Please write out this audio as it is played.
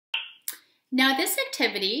Now this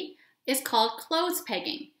activity is called clothes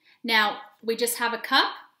pegging. Now we just have a cup,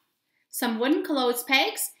 some wooden clothes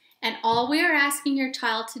pegs, and all we are asking your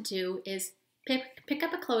child to do is pick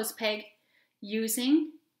up a clothes peg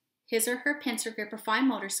using his or her pincer grip or fine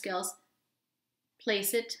motor skills,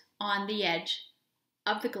 place it on the edge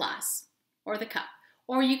of the glass or the cup,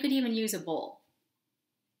 or you could even use a bowl.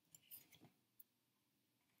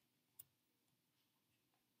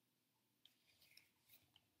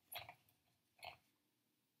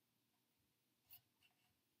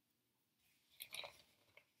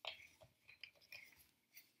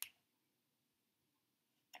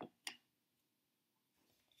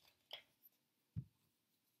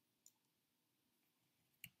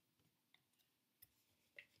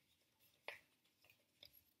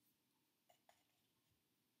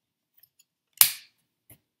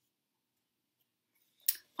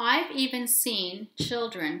 I've even seen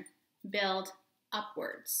children build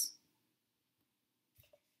upwards.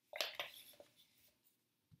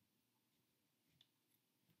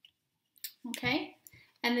 Okay,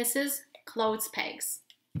 and this is clothes pegs.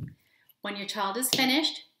 When your child is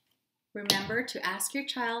finished, remember to ask your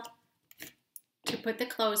child to put the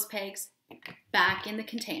clothes pegs back in the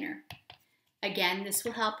container. Again, this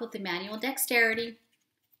will help with the manual dexterity,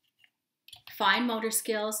 fine motor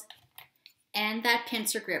skills, and that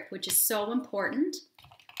pincer grip, which is so important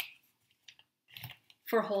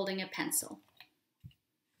for holding a pencil.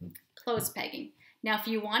 Clothes pegging. Now, if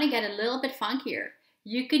you want to get a little bit funkier,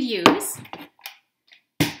 you could use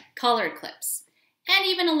colored clips and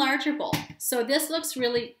even a larger bowl. So this looks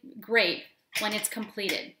really great when it's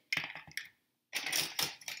completed.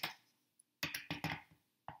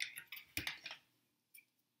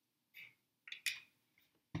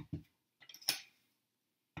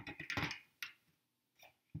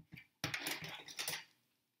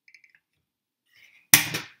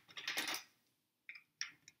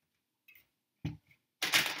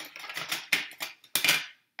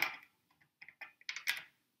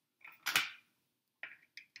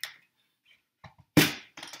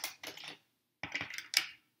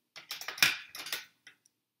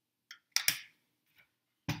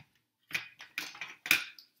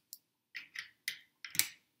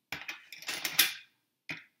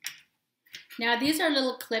 Now these are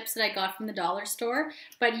little clips that I got from the dollar store,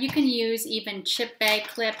 but you can use even chip bag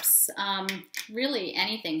clips, really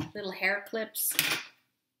anything, little hair clips.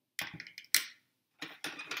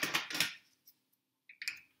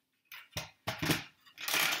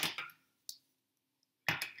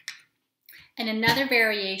 And another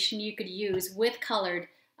variation you could use with colored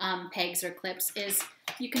pegs or clips is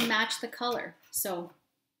you can match the color. So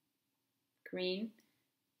green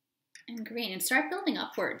and green, and start building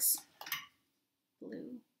upwards.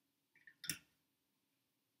 Blue.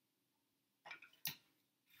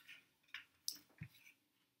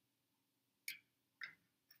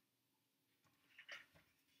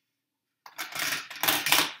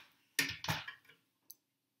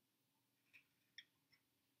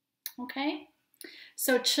 Okay,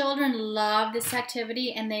 so children love this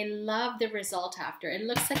activity and they love the result after. It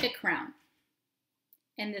looks like a crown.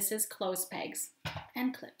 And this is clothes pegs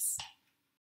and clips.